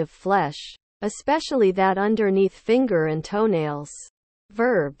sensitive flesh, especially that underneath finger and toenails.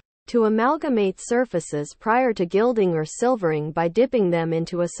 Verb. To amalgamate surfaces prior to gilding or silvering by dipping them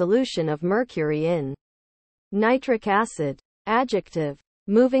into a solution of mercury in nitric acid. Adjective.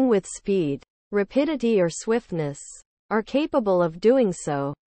 Moving with speed. rapidity or swiftness, are capable of doing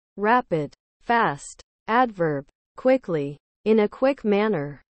so. Rapid, fast. Adverb, quickly, in a quick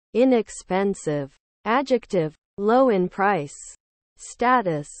manner. Inexpensive. Adjective, low in price.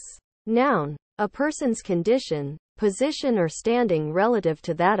 Status. Noun, a person's condition, position or standing relative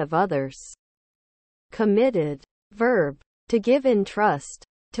to that of others. Committed. Verb, to give in trust,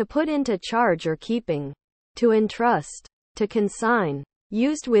 to put into charge or keeping, to entrust, to consign,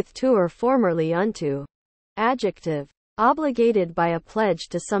 used with to or formerly unto. Adjective, obligated by a pledge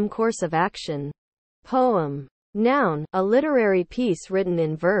to some course of action. Poem. Noun, a literary piece written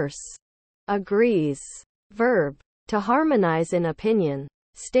in verse. Agrees. Verb, to harmonize in opinion,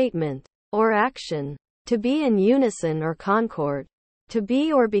 statement, or action, to be in unison or concord, to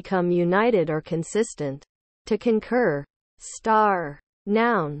be or become united or consistent, to concur. Star.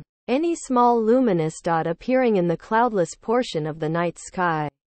 Noun, any small luminous dot appearing in the cloudless portion of the night sky,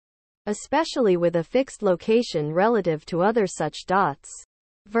 especially with a fixed location relative to other such dots.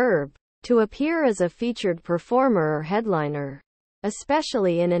 Verb, to appear as a featured performer or headliner,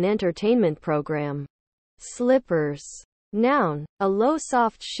 especially in an entertainment program. Slippers. Noun, a low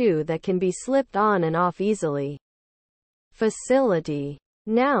soft shoe that can be slipped on and off easily. Facility.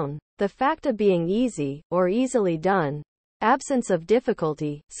 Noun, the fact of being easy, or easily done. Absence of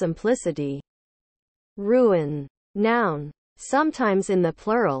difficulty, simplicity. Ruin. Noun, sometimes in the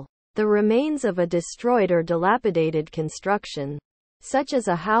plural, the remains of a destroyed or dilapidated construction, such as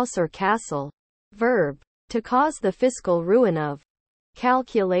a house or castle. Verb, to cause the fiscal ruin of.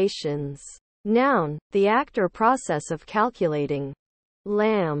 Calculations. Noun, the act or process of calculating.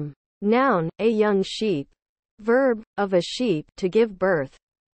 Lamb. Noun, a young sheep. Verb, of a sheep, to give birth.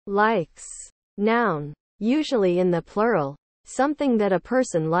 Likes. Noun, usually in the plural, something that a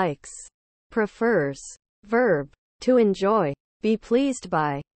person likes. Prefers. Verb, to enjoy, be pleased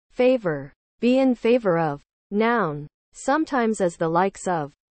by, favor, be in favor of. Noun, sometimes as the likes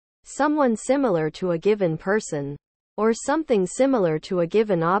of. Someone similar to a given person, or something similar to a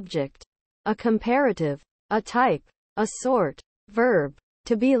given object. A comparative, a type, a sort. Verb,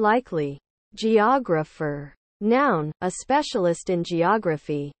 to be likely. Geographer. Noun, a specialist in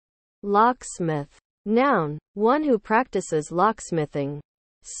geography. Locksmith. Noun, one who practices locksmithing.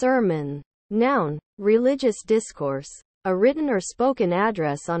 Sermon. Noun, religious discourse, a written or spoken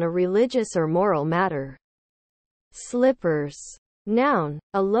address on a religious or moral matter. Slippers. Noun,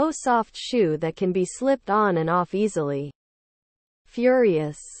 a low soft shoe that can be slipped on and off easily.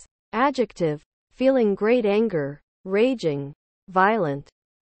 Furious. Adjective, feeling great anger, raging, violent.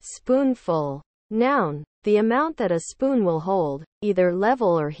 Spoonful. Noun, the amount that a spoon will hold, either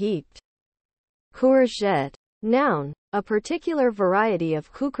level or heaped. Courgette. Noun, a particular variety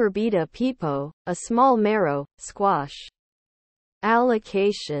of cucurbita pepo, a small marrow, squash.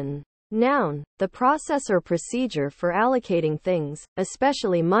 Allocation. Noun, the process or procedure for allocating things,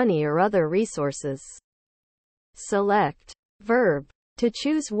 especially money or other resources. Select. Verb, to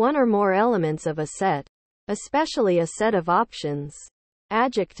choose one or more elements of a set, especially a set of options.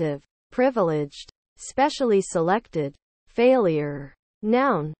 Adjective, privileged, specially selected. Failure.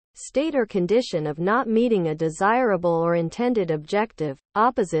 Noun, state or condition of not meeting a desirable or intended objective,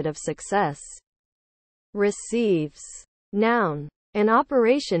 opposite of success. Receives. Noun, an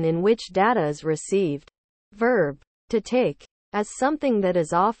operation in which data is received. Verb, to take, as something that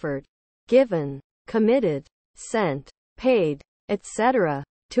is offered, given, committed, sent, paid, etc.,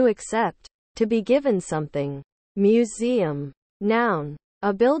 to accept, to be given something. Museum. Noun,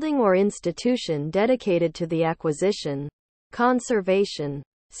 a building or institution dedicated to the acquisition, conservation,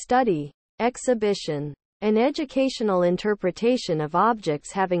 study, exhibition, an educational interpretation of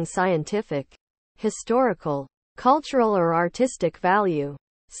objects having scientific, historical, cultural or artistic value.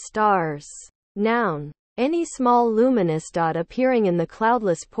 Stars. Noun, any small luminous dot appearing in the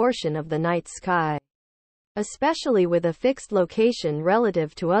cloudless portion of the night sky, especially with a fixed location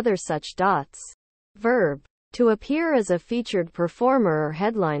relative to other such dots. Verb, to appear as a featured performer or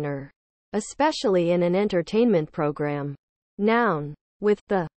headliner, especially in an entertainment program. Noun, with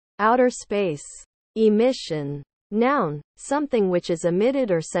the outer space. Emission. Noun, something which is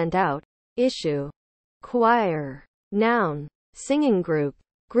emitted or sent out. Issue. Choir. Noun, singing group,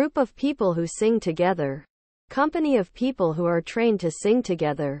 group of people who sing together. Company of people who are trained to sing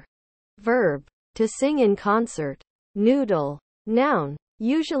together. Verb, to sing in concert. Noodle. Noun,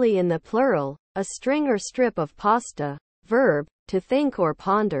 usually in the plural, a string or strip of pasta. Verb, to think or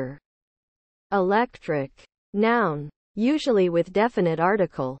ponder. Electric. Noun, usually with definite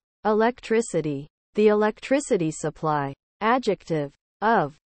article. Electricity. The electricity supply. Adjective,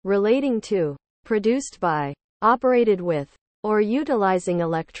 of, relating to, produced by, operated with, or utilizing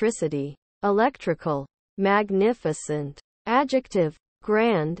electricity. electrical, magnificent. Adjective,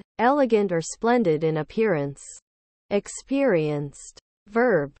 grand, elegant or splendid in appearance. Experienced.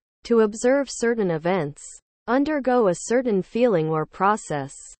 Verb, to observe certain events, undergo a certain feeling or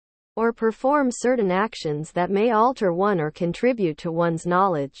process, or perform certain actions that may alter one or contribute to one's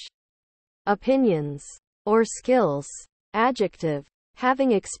knowledge, opinions, or skills. Adjective,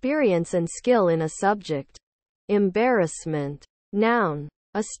 having experience and skill in a subject. Embarrassment. Noun,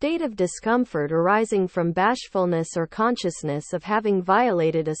 a state of discomfort arising from bashfulness or consciousness of having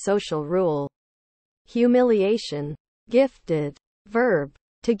violated a social rule. Humiliation. Gifted. Verb,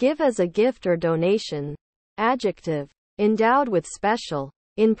 to give as a gift or donation. Adjective, endowed with special,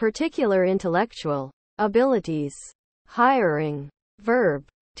 in particular intellectual, abilities. Hiring. Verb,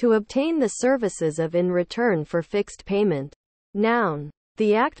 to obtain the services of in return for fixed payment. Noun,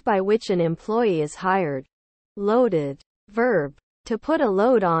 the act by which an employee is hired. Loaded. Verb, to put a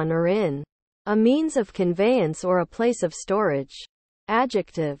load on or in. A means of conveyance or a place of storage.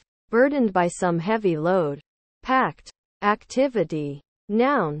 Adjective, burdened by some heavy load. Packed. Activity.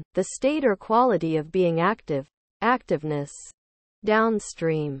 Noun, the state or quality of being active. Activeness.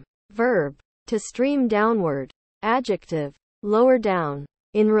 Downstream. Verb, to stream downward. Adjective, lower down,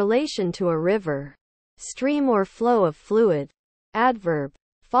 in relation to a river. Stream or flow of fluid. Adverb,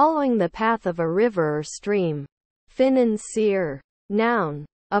 following the path of a river or stream. Financier. Noun,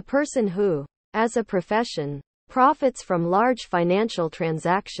 a person who, as a profession, profits from large financial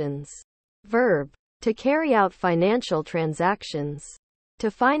transactions. Verb, to carry out financial transactions. To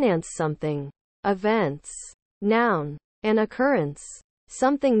finance something. Events. Noun, an occurrence.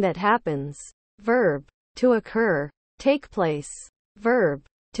 Something that happens. Verb, to occur. Take place. Verb,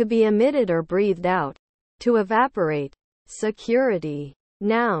 to be emitted or breathed out. To evaporate. Security.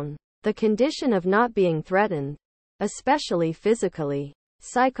 Noun, the condition of not being threatened, especially physically,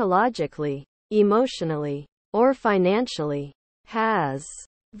 psychologically, emotionally, or financially. Has.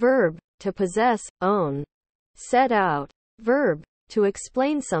 Verb, to possess, own. Set out. Verb, to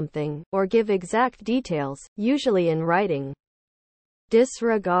explain something, or give exact details, usually in writing.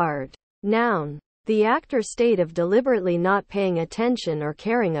 Disregard. Noun, the act or state of deliberately not paying attention or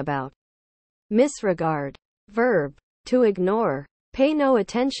caring about. Misregard. Verb, to ignore, pay no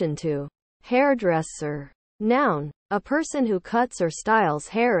attention to. Hairdresser. Noun, a person who cuts or styles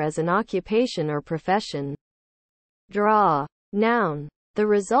hair as an occupation or profession. Draw. Noun, the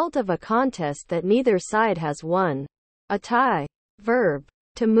result of a contest that neither side has won. A tie. Verb,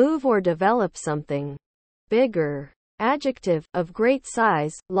 to move or develop something. Bigger. Adjective, of great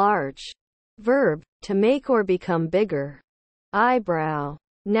size, large. Verb, to make or become bigger. Eyebrow.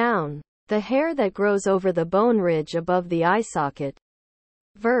 Noun, the hair that grows over the bone ridge above the eye socket.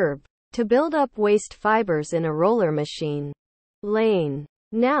 Verb, to build up waste fibers in a roller machine. Lane.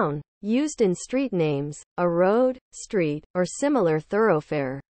 Noun, used in street names, a road, street, or similar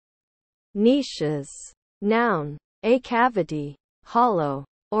thoroughfare. Niches. Noun, a cavity, hollow,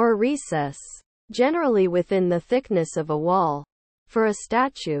 or recess, generally within the thickness of a wall, for a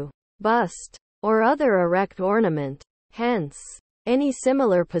statue, bust, or other erect ornament. Hence, any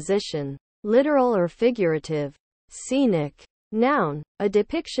similar position, literal or figurative. Scenic. Noun, a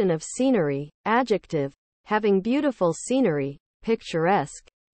depiction of scenery. Adjective, having beautiful scenery, picturesque.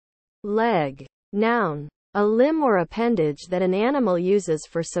 Leg. Noun, a limb or appendage that an animal uses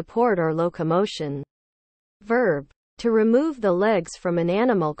for support or locomotion. Verb, to remove the legs from an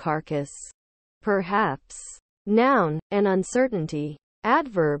animal carcass. Perhaps. Noun, an uncertainty.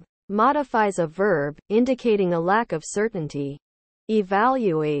 Adverb, modifies a verb, indicating a lack of certainty.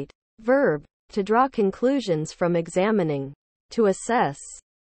 Evaluate. Verb, to draw conclusions from examining. To assess.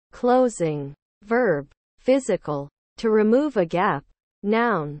 Closing. Verb, physical, to remove a gap.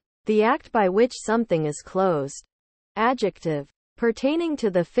 Noun, the act by which something is closed. Adjective, pertaining to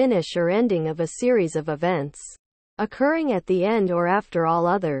the finish or ending of a series of events, occurring at the end or after all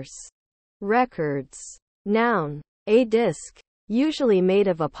others. Records. Noun, a disc, usually made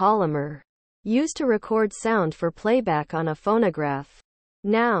of a polymer, used to record sound for playback on a phonograph.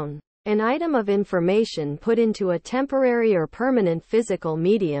 Noun, an item of information put into a temporary or permanent physical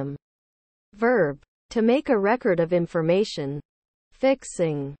medium. Verb, to make a record of information.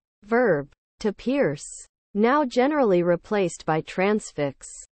 Fixing. Verb, to pierce, now generally replaced by transfix.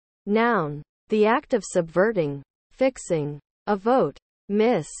 Noun, the act of subverting, fixing, a vote.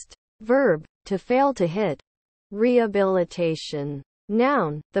 Missed. Verb, to fail to hit. Rehabilitation.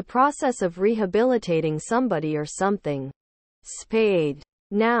 Noun, the process of rehabilitating somebody or something. Spade.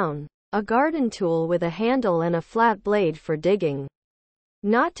 Noun, a garden tool with a handle and a flat blade for digging.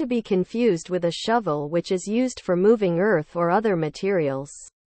 Not to be confused with a shovel, which is used for moving earth or other materials.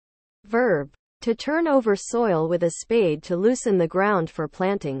 Verb. To turn over soil with a spade to loosen the ground for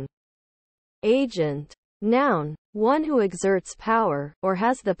planting. Agent. Noun. One who exerts power, or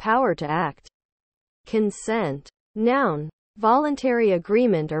has the power to act. Consent. Noun. Voluntary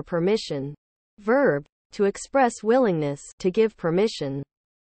agreement or permission. Verb. To express willingness, to give permission.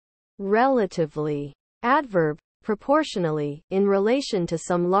 Relatively. Adverb. Proportionally, in relation to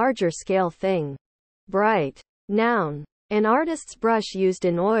some larger scale thing. Bright. Noun. An artist's brush used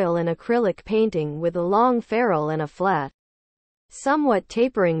in oil and acrylic painting with a long ferrule and a flat, somewhat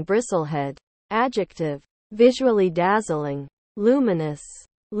tapering bristlehead. Adjective. Visually dazzling. Luminous.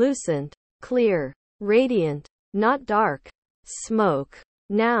 Lucent. Clear. Radiant. Not dark. Smoke.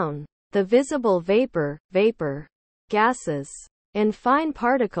 Noun. The visible vapor, gases, and fine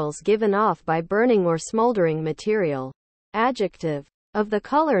particles given off by burning or smoldering material. Adjective. Of the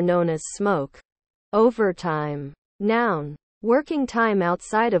color known as smoke. Overtime. Noun. Working time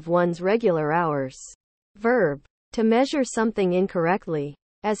outside of one's regular hours. Verb. To measure something incorrectly,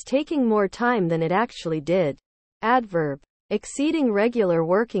 as taking more time than it actually did. Adverb. Exceeding regular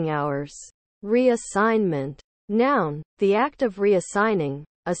working hours. Reassignment. Noun. The act of reassigning,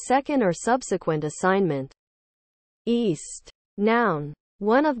 a second or subsequent assignment. East. Noun.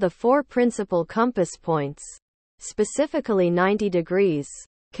 One of the 4 principal compass points, specifically 90 degrees,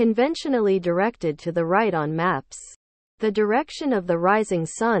 conventionally directed to the right on maps. The direction of the rising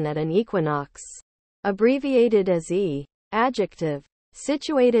sun at an equinox. Abbreviated as E. Adjective.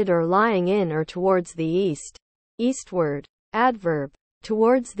 Situated or lying in or towards the east. Eastward. Adverb.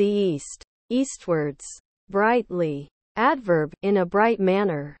 Towards the east. Eastwards. Brightly. Adverb. In a bright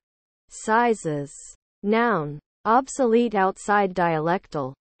manner. Sizes. Noun. Obsolete outside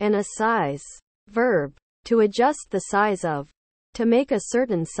dialectal. And a size. Verb. To adjust the size of. To make a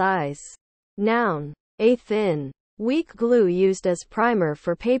certain size. Noun. A thin, weak glue used as primer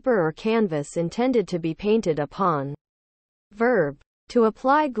for paper or canvas intended to be painted upon. Verb. To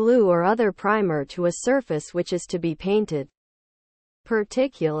apply glue or other primer to a surface which is to be painted.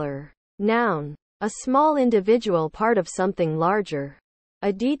 Particular. Noun. A small individual part of something larger.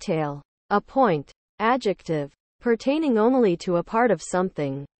 A detail. A point. Adjective. Pertaining only to a part of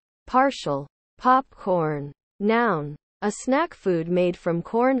something. Partial. Popcorn. Noun. A snack food made from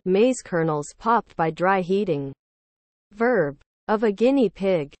corn, maize kernels popped by dry heating. Verb. Of a guinea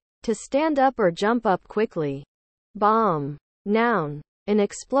pig. To stand up or jump up quickly. Bomb. Noun. An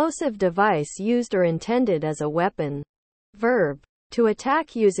explosive device used or intended as a weapon. Verb. To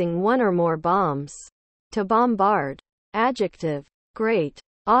attack using one or more bombs. To bombard. Adjective. Great.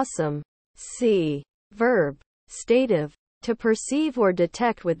 Awesome. See. Verb. Stative. To perceive or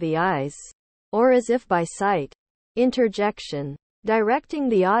detect with the eyes. Or as if by sight. Interjection. Directing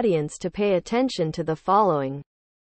the audience to pay attention to the following.